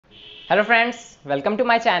Hello friends, welcome to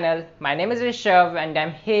my channel. My name is Rishav and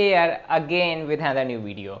I'm here again with another new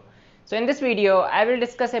video. So in this video, I will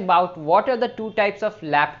discuss about what are the two types of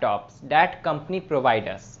laptops that company provide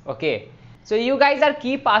us. Okay. So you guys are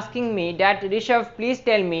keep asking me that Rishav, please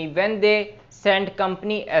tell me when they send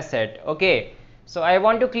company asset. Okay. So I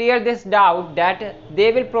want to clear this doubt that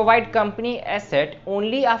they will provide company asset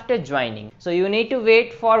only after joining. So you need to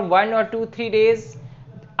wait for 1 or 3 days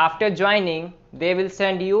after joining. They will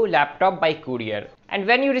send you laptop by courier, and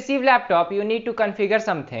when you receive laptop you need to configure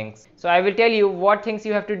some things. So I will tell you what things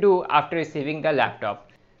you have to do after receiving the laptop.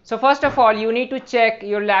 So first of all, you need to check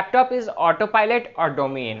your laptop is Autopilot or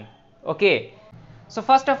domain. Okay, so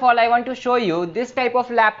first of all I want to show you this type of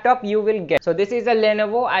laptop you will get. So this is a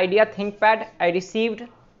Lenovo Idea ThinkPad I received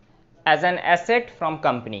as an asset from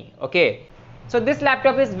company. Okay, so this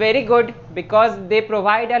laptop is very good because they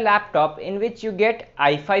provide a laptop in which you get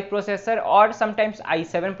i5 processor or sometimes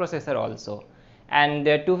i7 processor also, and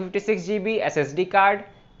 256 GB SSD card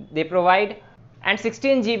they provide and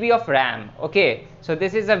 16 GB of RAM. Okay, so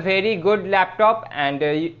this is a very good laptop and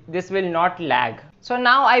this will not lag. So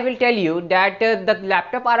now I will tell you that the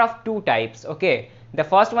laptop are of two types. Okay, the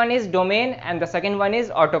first one is domain and the second one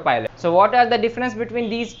is Autopilot. So what are the difference between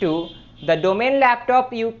these two? The domain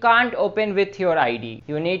laptop you can't open with your ID.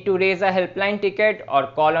 You need to raise a helpline ticket or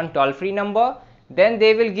call on toll-free number. Then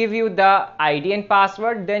they will give you the ID and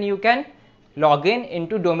password. Then you can log in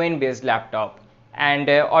into domain-based laptop. And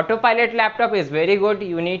Autopilot laptop is very good.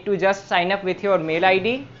 You need to just sign up with your mail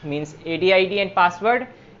ID, means AD and password,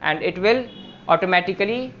 and it will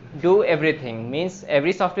automatically do everything. Means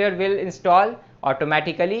every software will install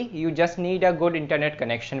automatically. You just need a good internet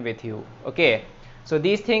connection with you. Okay. So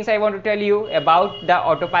these things I want to tell you about the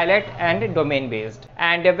Autopilot and domain based.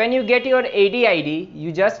 And when you get your AD ID,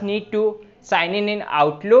 you just need to sign in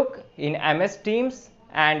Outlook, in MS Teams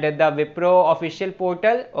and the Wipro official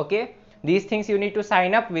portal. Okay, these things you need to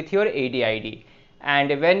sign up with your AD ID.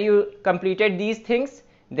 And when you completed these things,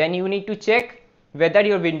 then you need to check whether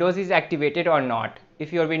your Windows is activated or not.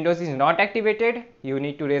 If your Windows is not activated, you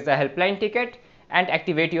need to raise a helpline ticket and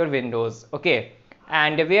activate your Windows. Okay.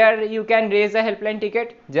 And where you can raise a helpline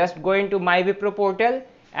ticket, just go into my Wipro portal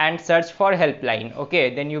and search for helpline.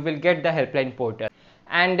 Okay, then you will get the helpline portal.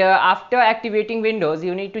 And after activating Windows,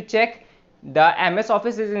 you need to check the MS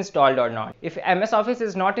Office is installed or not. If MS Office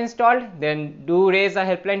is not installed, then do raise a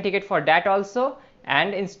helpline ticket for that also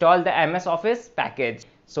and install the MS Office package.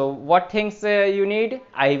 So what things you need,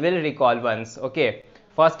 I will recall once. Okay,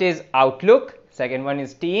 first is Outlook, second one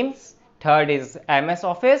is Teams, third is MS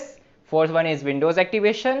Office, fourth one is Windows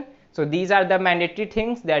activation. So these are the mandatory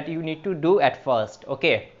things that you need to do at first.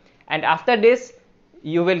 Okay, and after this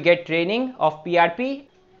you will get training of PRP,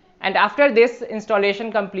 and after this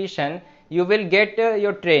installation completion you will get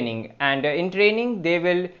your training, and in training they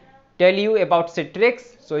will tell you about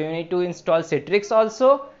Citrix. So you need to install Citrix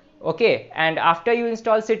also. Okay, and after you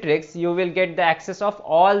install Citrix you will get the access of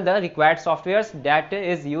all the required softwares that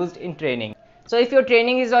is used in training. So if your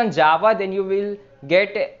training is on Java, then you will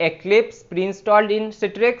get Eclipse pre-installed in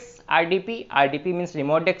Citrix, RDP means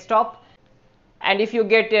remote desktop. And if you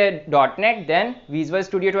get .NET, then Visual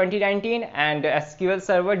Studio 2019 and SQL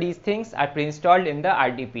Server, these things are pre-installed in the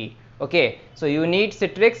RDP. Okay, so you need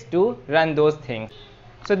Citrix to run those things.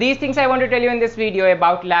 So these things I want to tell you in this video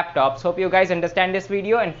about laptops. Hope you guys understand this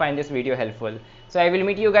video and find this video helpful. So I will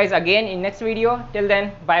meet you guys again in next video. Till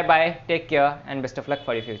then, bye bye, take care and best of luck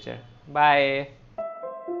for your future. Bye.